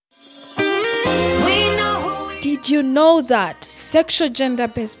Did you know that sexual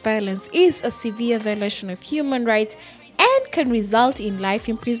gender-based violence is a severe violation of human rights and can result in life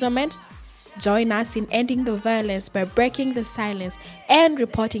imprisonment? Join us in ending the violence by breaking the silence and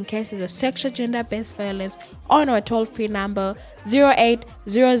reporting cases of sexual gender-based violence on our toll-free number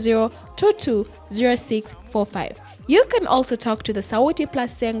 0800220645. You can also talk to the Sauti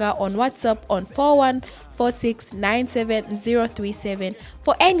Plus singer on WhatsApp on 41469737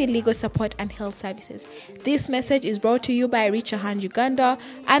 for any legal support and health services. This message is brought to you by Reach a Hand Uganda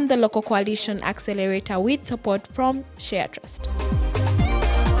and the local coalition accelerator with support from Share Trust.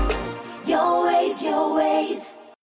 Your ways, your ways.